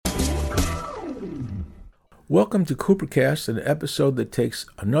Welcome to Coopercast, an episode that takes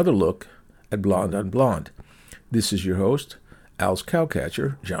another look at Blonde on Blonde. This is your host, Al's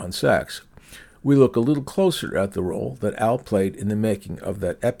cowcatcher, John Sachs. We look a little closer at the role that Al played in the making of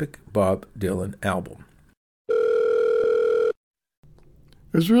that epic Bob Dylan album. It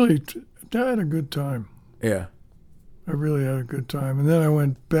was really, I had a good time. Yeah. I really had a good time. And then I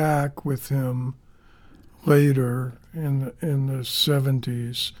went back with him later in the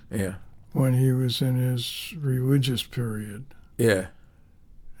 70s. Yeah. When he was in his religious period. Yeah.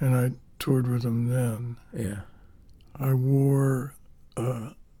 And I toured with him then. Yeah. I wore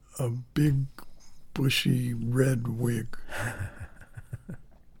a big, bushy red wig.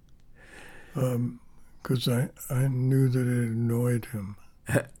 Because I knew that it annoyed him.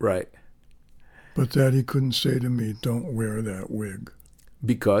 Right. But that he couldn't say to me, don't wear that wig.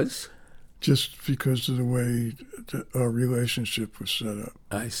 Because? Just because of the way our relationship was set up.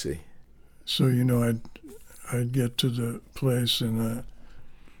 I see. So, I'd get to the place and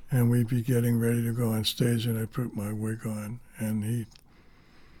we'd be getting ready to go on stage, and I'd put my wig on, and he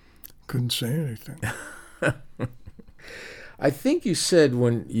couldn't say anything. I think you said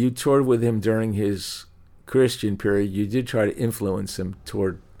when you toured with him during his Christian period, you did try to influence him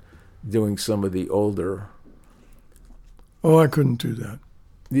toward doing some of the older... Oh, I couldn't do that.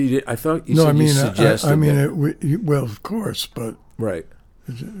 You did, I thought you said you suggested well, of course, but... Right.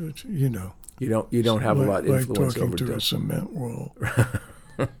 You know. You don't have a lot of influence over Dylan. Like talking to a cement wall.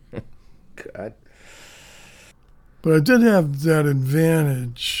 God. But I did have that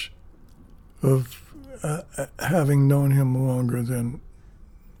advantage of having known him longer than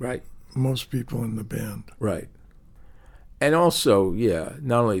most people in the band. Right. And also, yeah,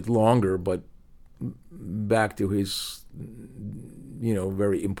 not only longer, but back to his,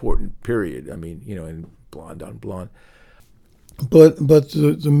 very important period. I mean, in Blonde on Blonde. But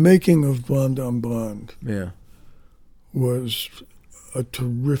the making of Blonde on Blonde was a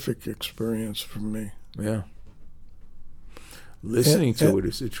terrific experience for me. Yeah. Listening to it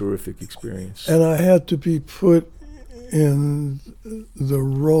is a terrific experience. And I had to be put in the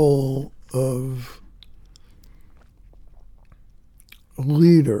role of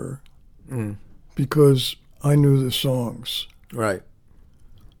leader because I knew the songs. Right.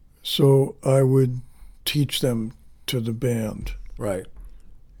 So I would teach them to the band. Right.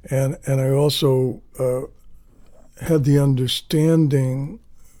 And I also had the understanding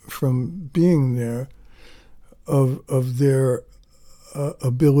from being there of their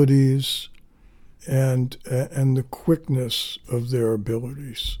abilities and the quickness of their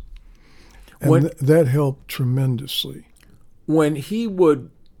abilities. And that helped tremendously. When he would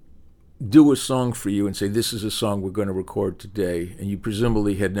do a song for you and say, this is a song we're going to record today, and you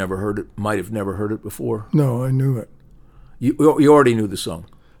presumably had never heard it, might have never heard it before? No, I knew it. You already knew the song?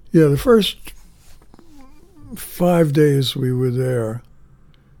 Yeah, the first 5 days we were there,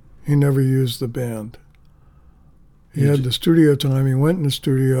 he never used the band. He had the studio time. He went in the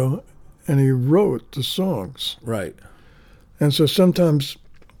studio, and he wrote the songs. Right. And so sometimes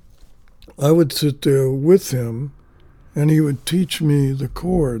I would sit there with him, and he would teach me the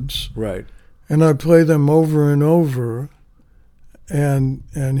chords. Right. And I'd play them over and over, and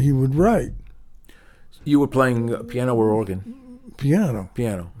he would write. You were playing piano or organ? Piano.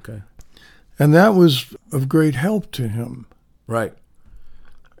 Piano, okay. And that was of great help to him. Right.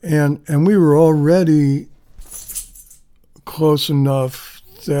 And we were already close enough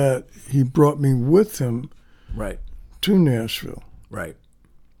that he brought me with him to Nashville. Right.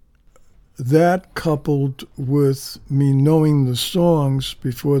 That coupled with me knowing the songs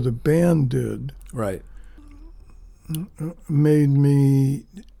before the band did made me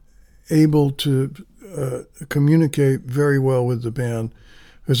able to communicate very well with the band,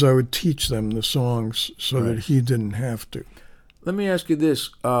 because I would teach them the songs so that he didn't have to. Let me ask you this.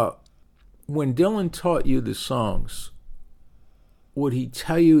 When Dylan taught you the songs, would he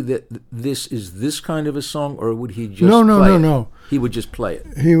tell you that this is this kind of a song, or would he just play it? No. He would just play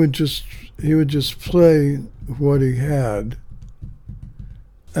it? He would just play what he had.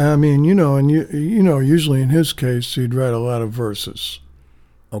 I mean, usually in his case, he'd write a lot of verses.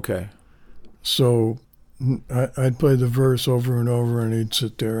 Okay. So I'd play the verse over and over, and he'd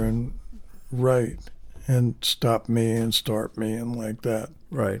sit there and write and stop me and start me and like that.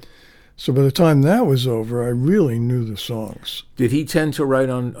 Right. So by the time that was over, I really knew the songs. Did he tend to write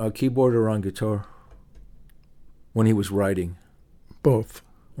on a keyboard or on guitar when he was writing? Both.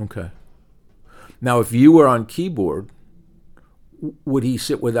 Okay. Now, if you were on keyboard, would he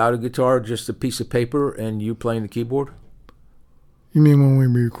sit without a guitar, just a piece of paper, and you playing the keyboard? You mean when we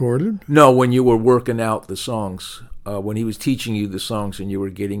recorded? No, when you were working out the songs, when he was teaching you the songs and you were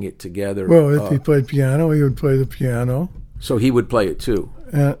getting it together. Well, if he played piano, he would play the piano. So he would play it too.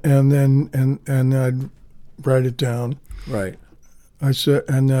 And then I'd write it down. Right. I'd say,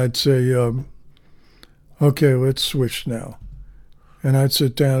 okay, let's switch now. And I'd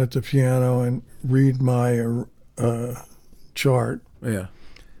sit down at the piano and read my chart. Yeah.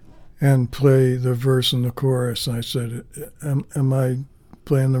 And play the verse and the chorus. And I said, am I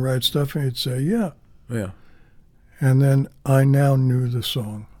playing the right stuff? And he'd say, yeah. Yeah. And then I now knew the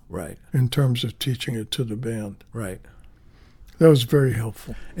song. Right. In terms of teaching it to the band. Right. That was very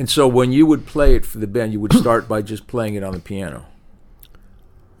helpful. And so when you would play it for the band, you would start by just playing it on the piano.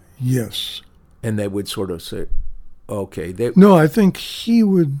 Yes. And they would sort of say, okay. No, I think he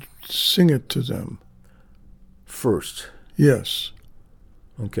would sing it to them. First. Yes.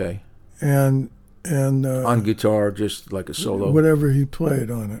 Okay. And on guitar, just like a solo. Whatever he played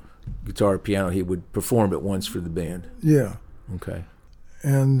on it. Guitar, piano, he would perform it once for the band. Yeah. Okay.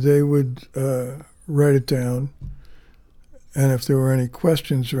 And they would write it down. And if there were any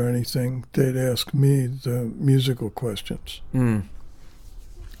questions or anything, they'd ask me the musical questions. Mm.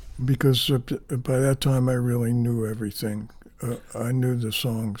 Because by that time I really knew everything. I knew the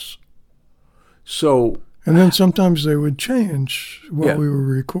songs. So... And then sometimes they would change what we were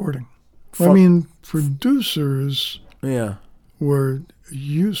recording. I mean, producers were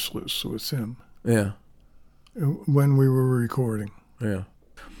useless with him when we were recording. Yeah.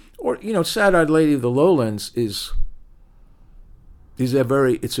 Or, Sad-Eyed Lady of the Lowlands is a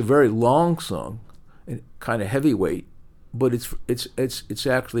very long song, and kind of heavyweight, but it's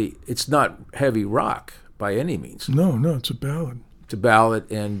actually not heavy rock by any means. No, it's a ballad. It's a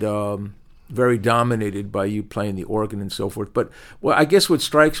ballad, and very dominated by you playing the organ and so forth. But I guess what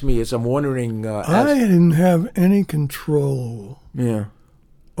strikes me is I'm wondering. I didn't have any control. Yeah.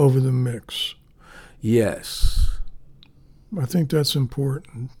 Over the mix. Yes. I think that's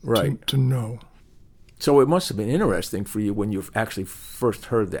important. Right. To know. So it must have been interesting for you when you actually first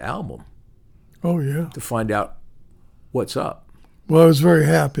heard the album. Oh, yeah. To find out what's up. Well, I was very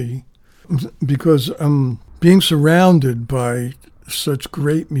happy because being surrounded by such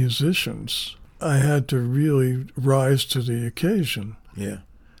great musicians, I had to really rise to the occasion. Yeah.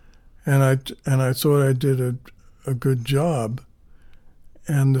 And I thought I did a good job.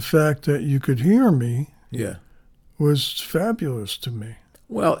 And the fact that you could hear me was fabulous to me.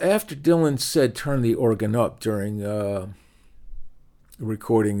 Well, after Dylan said turn the organ up during the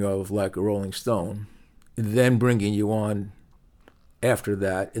recording of Like a Rolling Stone, and then bringing you on after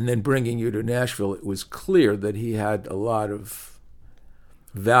that, and then bringing you to Nashville, it was clear that he had a lot of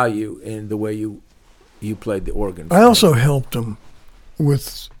value in the way you played the organ. I also helped him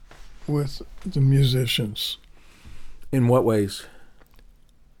with the musicians. In what ways?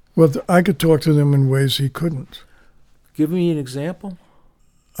 Well, I could talk to them in ways he couldn't. Give me an example.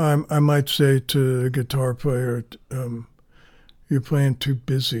 I might say to the guitar player, "You're playing too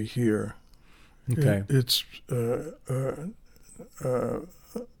busy here. Okay, It's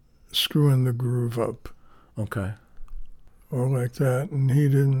screwing the groove up." Okay. Or like that, and he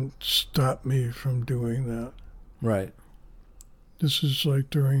didn't stop me from doing that. Right. This is like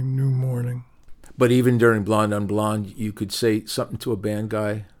during New Morning. But even during Blonde on Blonde, you could say something to a band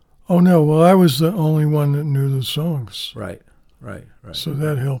guy? Oh, no. Well, I was the only one that knew the songs. Right. So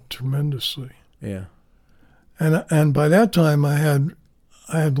that helped tremendously. Yeah. And by that time, I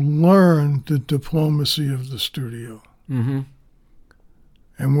had learned the diplomacy of the studio. Mm-hmm.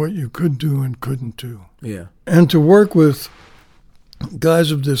 And what you could do and couldn't do. Yeah. And to work with guys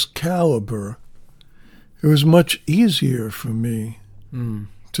of this caliber, it was much easier for me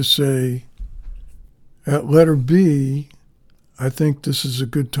to say, at letter B, I think this is a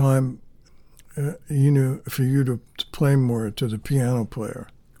good time, for you to play more to the piano player.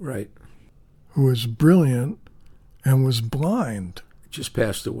 Right. Who was brilliant and was blind. Just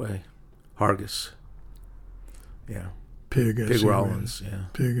passed away. Hargis. Yeah. Pig Rollins,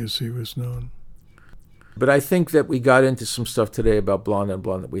 Pig as he was known. But I think that we got into some stuff today about Blonde on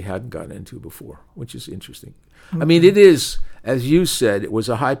Blonde that we hadn't gotten into before, which is interesting. Mm-hmm. I mean, it is, as you said, it was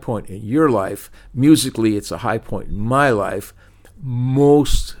a high point in your life. Musically, it's a high point in my life.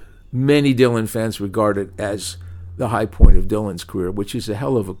 Many Dylan fans regard it as the high point of Dylan's career, which is a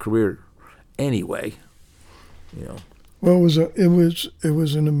hell of a career anyway. Well, it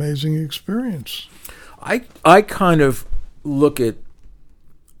was an amazing experience. I kind of look at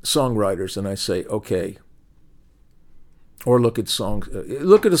songwriters and I say, okay, or look at a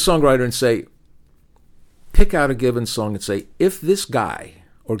songwriter and say, pick out a given song and say, if this guy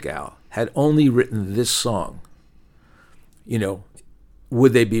or gal had only written this song,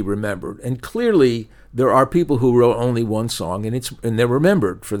 would they be remembered? And clearly, there are people who wrote only one song, and they're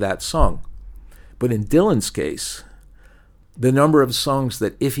remembered for that song. But in Dylan's case, the number of songs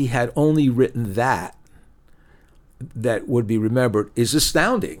that if he had only written that would be remembered is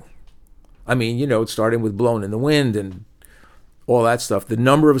astounding. I mean, starting with Blowin' in the Wind and all that stuff. The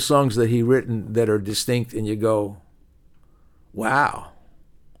number of songs that he written that are distinct, and you go, wow.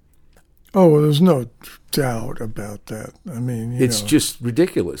 Oh, well, there's no doubt about that. I mean, it's just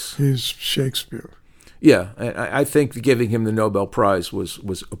ridiculous. He's Shakespeare. Yeah, I think giving him the Nobel Prize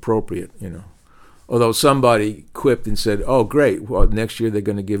was appropriate, Although somebody quipped and said, oh, great, well, next year they're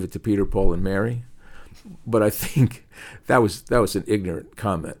going to give it to Peter, Paul, and Mary. But I think that was an ignorant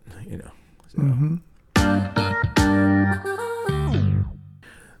comment, So. Mm-hmm.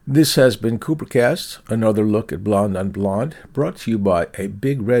 This has been Coopercast, another look at Blonde on Blonde, brought to you by A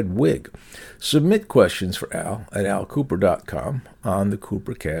Big Red Wig. Submit questions for Al at alcooper.com on the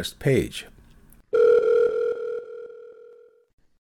Coopercast page.